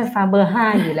เครื่องไฟฟ้าเบอร์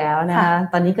5อยู่แล้วนะคะ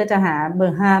ตอนนี้ก็จะหาเบอ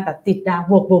ร์5แบบติดดาว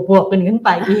บวกกันขึ้นไป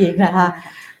อีกนะคะ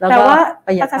แต่ว่าป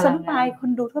ระชาชนทั่วไปคน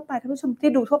ดูทั่วไปท่านผู้ชม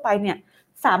ที่ดูทั่วไปเนี่ย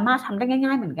สามารถทำได้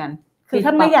ง่ายๆเหมือนกันคือถ้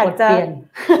าไม่อยากจะ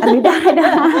อันนี้ได้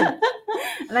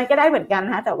อะไรก็ได้เหมือนกันน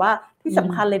ะคะแต่ว่าที่ส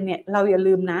ำคัญเลยเนี่ยเราอย่า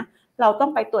ลืมนะเราต้อ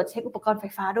งไปตรวจเช็คอุปกรณ์ไฟ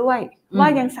ฟ้าด้วยว่า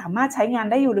ยังสามารถใช้งาน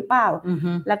ได้อยู่หรือเปล่า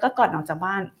แล้วก็ก่อนออกจาก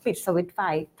บ้านปิดสวิตช์ไฟ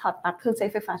ถอดปลั๊กเครื่องใช้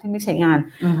ไฟฟ้าที่ไม่ใช้งาน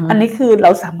อันนี้คือเร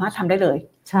าสามารถทำได้เลย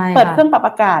เปิดเครื่องปรับ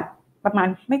อากาศประมาณ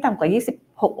ไม่ต่ำกว่า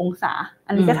26องศา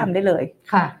อันนี้ก็ทำได้เลย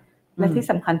ค่ะและที่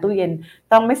สำคัญตู้เย็น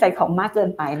ต้องไม่ใส่ของมากเกิ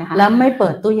นไปนะคะแล้วไม่เปิ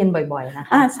ดตู้เย็นบ่อยๆนะค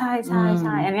ะใช่ใช่ใ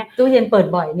ช่อันนี้ตู้เย็นเปิด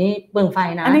บ่อยนี่เปลืองไฟ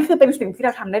นะอันนี้คือเป็นสิ่งที่เร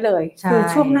าทำได้เลยคือ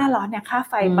ช่วงหน้าร้อนเนี่ยค่า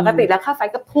ไฟปกติแล้วค่าไฟ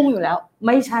ก็พุ่งอยู่แล้วไ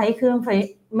ม่ใช้เครื่องไฟ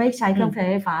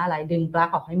ฟ้าอะไรดึงปลั๊ก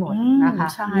ออกให้หมดนะคะ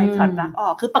ใช่ถอดปลั๊กออ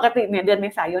กคือปกติเนี่ยเดือนเม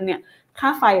ษายนเนี่ยค่า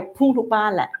ไฟพุ่งทุกบ้า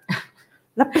นแหละ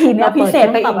แล้วปีนี้พิเศษ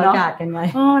ไปอีกเนาะ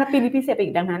แล้วปีนี้พิเศษไป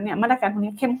อีกดังนั้นเนี่ยมาตรการพวก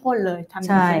นี้เข้มข้นเลยทำ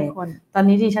เข้มข้นตอน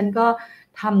นี้ดิฉันก็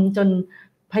ทำจน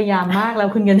พยายามมากแล้ว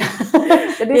คุณเงิน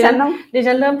ดิฉั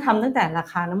นเริ่มทำตั้งแต่รา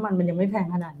คาน้ำมันยังไม่แพง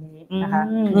ขนาดนี้นะคะ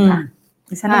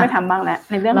ดิฉันไม่ทำบ้างแล้ว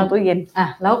ในเรื่องของตู้เย็น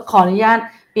แล้วขออนุญาต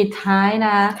ปิดท้ายน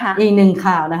ะอีกหนึ่ง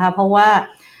ข่าวนะคะเพราะว่า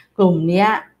กลุ่มนี้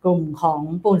กลุ่มของ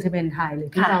ปูนซีเมนต์ไทยหรือ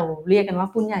ที่เราเรียกกันว่า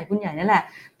ปูนใหญ่นั่นแหละ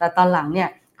แต่ตอนหลังเนี่ย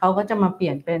เขาก็จะมาเปลี่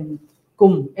ยนเป็นก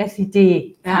ลุ่ม SCG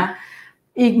นะคะ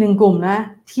อีกหนึ่งกลุ่มนะ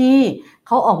ที่เ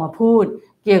ขาออกมาพูด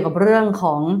เกี่ยวกับเรื่องข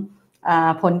อง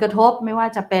ผลกระทบไม่ว่า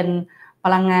จะเป็นพ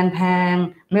ลังงานแพง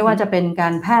ไม่ว่าจะเป็นกา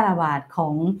รแพร่ระบาดขอ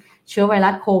งเชื้อไวรั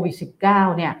สโควิด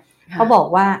 -19 เนี่ยเขาบอก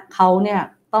ว่าเขาเนี่ย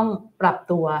ต้องปรับ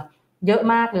ตัวเยอะ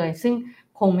มากเลยซึ่ง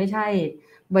คงไม่ใช่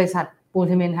บริษัทปูน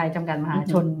ซีเมนต์ไทยจำกัดมหา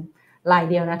ชนราย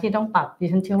เดียวนะที่ต้องปรับดิ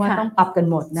ฉันเชื่อว่าต้องปรับกัน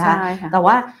หมดนะคะแต่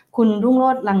ว่าคุณรุ่งโร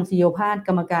จน์รังสีโยภาสก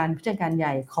รรมการผู้จัดการให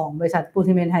ญ่ของบริษัทปูน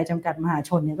ซีเมนต์ไทยจำกัดมหา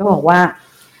ชนเนี่ยก็บอกว่า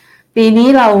ปีนี้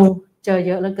เราเจอเ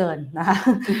ยอะเหลือเกินนะคะ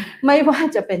ไม่ว่า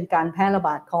จะเป็นการแพร่ระบ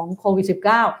าดของโควิด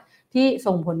 -19 ที่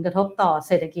ส่งผลกระทบต่อเ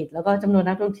ศรษฐกิจแล้วก็จำนวน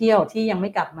นักท่องเที่ยวที่ยังไม่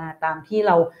กลับมาตามที่เ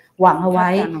ราหวังเอาไว้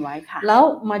แล้ว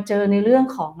มาเจอในเรื่อง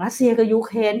ของรัสเซียกับยูเ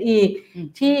ครนอีก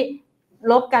ที่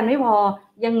ลบกันไม่พอ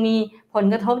ยังมีผล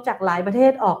กระทบจากหลายประเท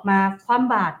ศออกมาคว่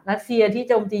ำบาตรรัสเซียที่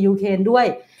โจมตียูเครนด้วย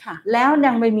แล้ว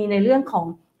ยังไปมีในเรื่องของ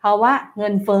ภาวะเงิ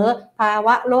นเฟ้อภาว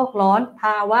ะโลกร้อนภ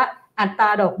าวะอัตรา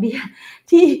ดอกเบี้ย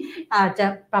ที่อาจจะ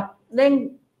ปรับเ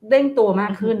ร่งตัวมา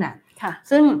กขึ้นน่ะ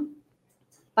ซึ่ง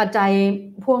ปัจจัย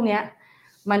พวกนี้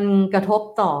มันกระทบ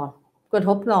ต่อ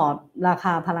ราค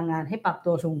าพลังงานให้ปรับ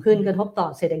ตัวสูงขึ้นกระทบต่อ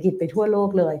เศรษฐกิจไปทั่วโลก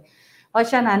เลยเพราะ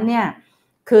ฉะนั้นเนี่ย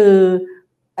คือ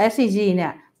SCG เนี่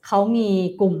ยเขามี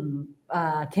กลุ่ม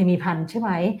เคมีภัณฑ์ใช่ไห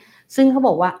มซึ่งเขาบ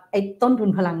อกว่าไอ้ต้นทุน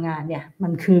พลังงานเนี่ยมั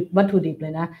นคือวัตถุดิบเล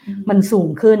ยนะมันสูง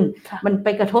ขึ้นมันไป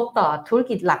กระทบต่อธุร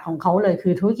กิจหลักของเขาเลยคื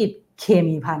อธุรกิจเค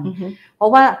มีภัณฑ์เพรา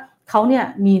ะว่าเขาเนี่ย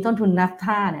มีต้นทุนนัฟ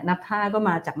ท่าเนี่ยนัฟท่าก็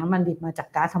มาจากน้ำมันดิบมาจาก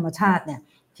ก๊าซธรรมชาติเนี่ย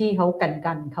ที่เขากั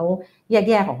นเขาแ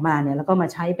ยกออกมาเนี่ยแล้วก็มา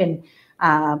ใช้เป็น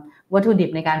วัตถุดิบ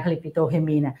ในการผลิตปิโตรเค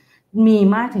มีเนี่ยมี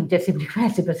มากถึง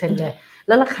 70-80% เลยแ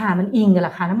ล้วราคามันอิงกับร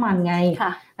าคาน้ำมันไง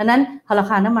ดังนั้นพอรา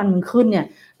คาน้ำมันมันขึ้นเนี่ย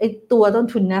ไอตัวต้น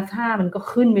ทุนนัฟท่ามันก็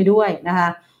ขึ้นไปด้วยนะคะ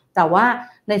แต่ว่า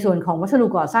ในส่วนของวัสดุ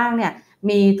ก่อสร้างเนี่ย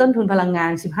มีต้นทุนพลังงา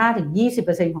น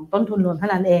 15-20% ของต้นทุนรวมเท่า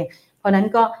นั้นเองเพราะนั้น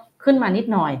ก็ขึ้นมานิด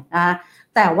หน่อยนะคะ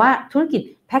แต่ว่าธุรกิจ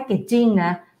แพคเกจจิ้งน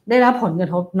ะได้รับผลกระ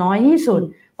ทบน้อยที่สุด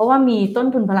เพราะว่ามีต้น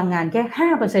ทุนพลังงานแค่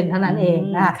 5% เท่านั้นเอง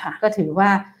นะคะก็ถือว่า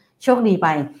โชคดีไป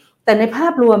แต่ในภา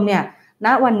พรวมเนี่ยณ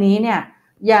วันนี้เนี่ย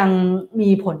ยังมี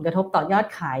ผลกระทบต่อยอด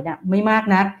ขายเนี่ยไม่มาก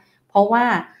นักเพราะว่า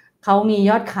เขามี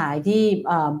ยอดขายที่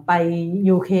ไป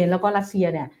ยูเครนแล้วก็รัสเซีย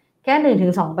เนี่ยแค่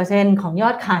 1-2% ของยอ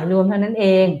ดขายรวมเท่านั้นเอ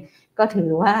งก็ถือ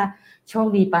ว่าโชค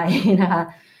ดีไปนะคะ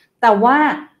แต่ว่า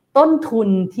ต้นทุน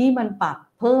ที่มันปรับ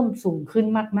เพิ่มสูงขึ้น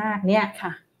มากๆเนี่ย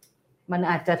มัน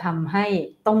อาจจะทำให้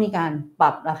ต้องมีการปรั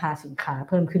บราคาสินค้า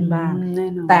เพิ่มขึ้นบ้าง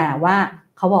แต่ว่า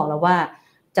เขาบอกแล้วว่า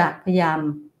จะพยายาม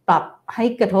ปรับให้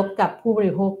กระทบกับผู้บ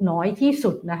ริโภคน้อยที่สุ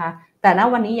ดนะคะแต่ณ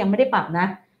วันนี้ยังไม่ได้ปรับนะ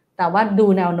แต่ว่าดู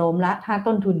แนวโน้มละถ้า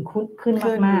ต้นทุนขึ้น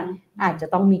มากๆอาจจะ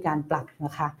ต้องมีการปรับน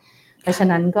ะคะเพราะฉะ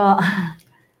นั้นก็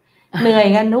เหนื่อย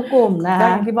กันทุกกลุ่มนะคะ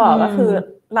อย่างที่บอกก็คือ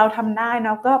เราทำได้เน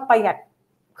าะก็ประหยัด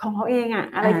ของเขาเองอะ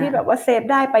อะไรที่แบบว่าเซฟ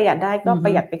ได้ประหยัดได้ก็ปร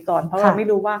ะหยัดไปก่อนเพราะเราไม่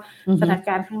รู้ว่าสถานก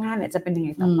ารณ์ข้างหน้าเนี่ยจะเป็นยังไง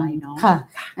ต่อไปเนาะค่ะ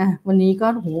วันนี้ก็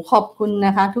ขอบคุณน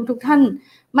ะคะทุกท่าน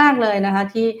มากเลยนะคะ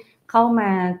ที่เข้ามา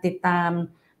ติดตาม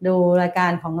ดูรายกา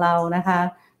รของเรานะคะ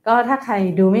ก็ถ้าใคร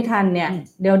ดูไม่ทันเนี่ย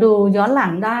เดี๋ยวดูย้อนหลั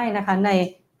งได้นะคะใน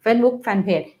Facebook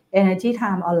Fanpage Energy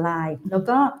Time Online แล้ว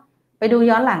ก็ไปดู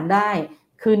ย้อนหลังได้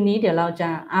คืนนี้เดี๋ยวเราจะ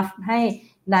อัพให้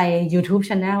ใน YouTube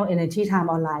Channel Energy Time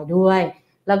Online ด้วย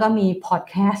แล้วก็มีพอด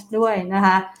แคสต์ด้วยนะค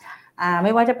ะไ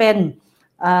ม่ว่าจะเป็น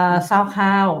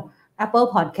SoundCloud Apple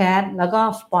Podcast แล้วก็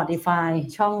Spotify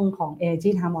ช่องของ Energy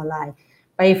Time Online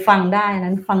ไปฟังได้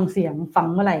นั้นฟังเสียงฟัง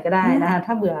เมื่อไหร่ก็ได้นะคะ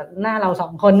ถ้าเบื่อหน้าเรา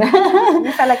2คนนะ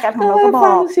แฟนรายการของเราก็บ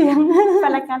อกเสียงแฟ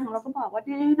นรายการของเราก็บอกว่า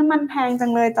นี่น้ำมันแพงจั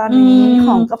งเลยตอนนี้ข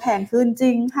องก็แพงขึ้นจ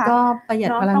ริงค่ะก็ประหยัด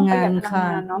พลังงานค่ะ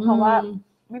เนาะเพราะว่า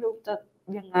ไม่รู้จะ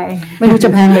ยังไงไม่รู้จะ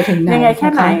แพงไปถึงไหนยังไงแค่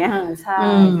ไหนใช่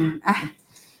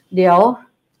เดี๋ยว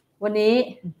วันนี้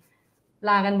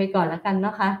ลากันไปก่อนแล้วกันเนา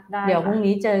ะคะเดี๋ยวพรุ่ง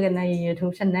นี้เจอกันใน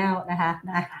YouTube Channel นะคะ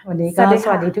วันนี้ก็ส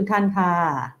วัสดีทุกท่านค่ะ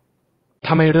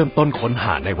ถ้าไม่เริ่มต้นค้นห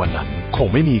าในวันนั้นคง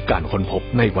ไม่มีการค้นพบ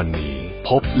ในวันนี้พ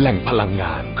บแหล่งพลังง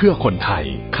านเพื่อคนไทย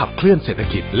ขับเคลื่อนเศรษฐ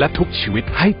กิจและทุกชีวิต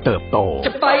ให้เติบโตจ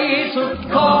ะไปสุด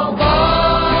ขอบฟ้า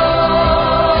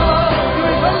ด้ว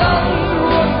ยพลังด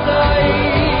วงใจ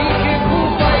คือผู้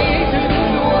ไปถึง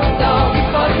ดวงดาวที่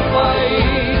ฝันไฟ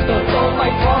เติบโตไป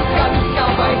พร้อมกันก้า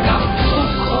วไปกับทุก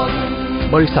คน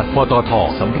บริษัทปตท.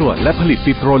สำรวจและผลิต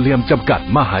ปิโตรเลียมจำกัด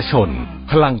มหาชน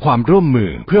พลังความร่วมมื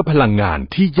อเพื่อพลังงาน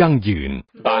ที่ยั่งยืน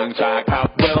บางจากขับ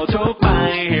เร็วทุกไป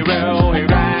ให้เร็วให้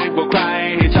แรงกว่าใคร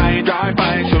ให้ใจร้ายไป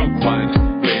ทุกวัน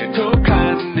เปลี่ยนทุกคั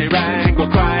นให้แรงกว่า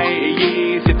ใคร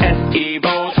20 SE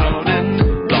Volt เท่านั้น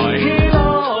ปล่อยให้โล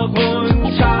กหมุน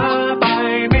ช้าไป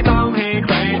ไม่ต้องให้ใค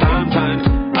รตามทัน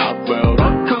อัพเวลร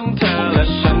ถของเธอและ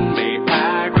ฉันไม่แพ้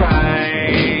ใคร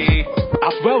อั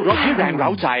พเวลรถให้แรงเร้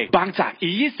าใจบางจาก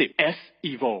E20 S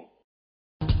Evo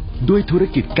ด้วยธุร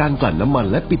กิจการกลั่นน้ำมัน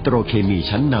และปิโตรเคมี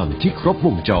ชั้นนำที่ครบว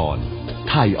งจร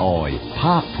ไทยออยล์ภ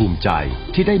าคภูมิใจ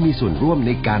ที่ได้มีส่วนร่วมใ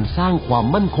นการสร้างความ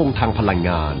มั่นคงทางพลัง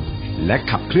งานและ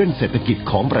ขับเคลื่อนเศรษฐกิจ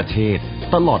ของประเทศ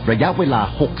ตลอดระยะเวลา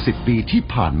60 ปีที่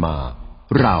ผ่านมา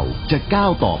เราจะก้า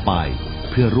วต่อไป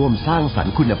เพื่อร่วมสร้างสรร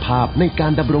ค์คุณภาพในกา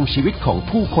รดำรงชีวิตของ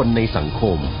ผู้คนในสังค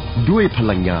มด้วยพ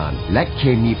ลังงานและเค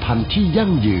มีภัณฑ์ที่ยั่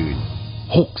งยืน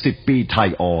60 ปีไทย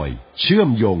ออยล์เชื่อม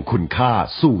โยงคุณค่า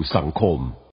สู่สังคม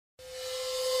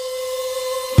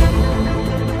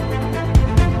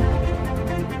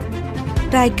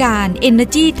รายการ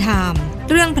Energy Time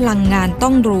เรื่องพลังงานต้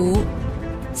องรู้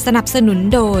สนับสนุน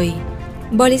โดย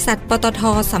บริษัทปตท.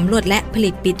สำรวจและผลิ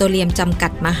ตปิโตรเลียมจำกั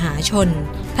ดมหาชน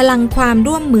พลังความ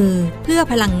ร่วมมือเพื่อ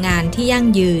พลังงานที่ยั่ง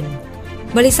ยืน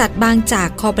บริษัทบางจาก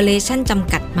คอร์ปอเรชั่นจ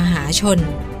ำกัดมหาชน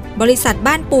บริษัท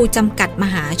บ้านปูจำกัดม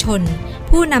หาชน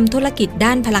ผู้นำธุรกิจด้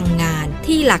านพลังงาน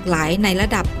ที่หลากหลายในระ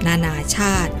ดับนานาช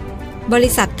าติบ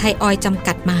ริษัทไทยออยล์จำ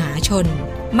กัดมหาชน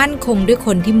มั่นคงด้วยค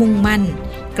นที่มุ่งมั่น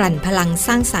กลั่นพลังส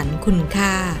ร้างสรรค์คุณค่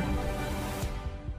า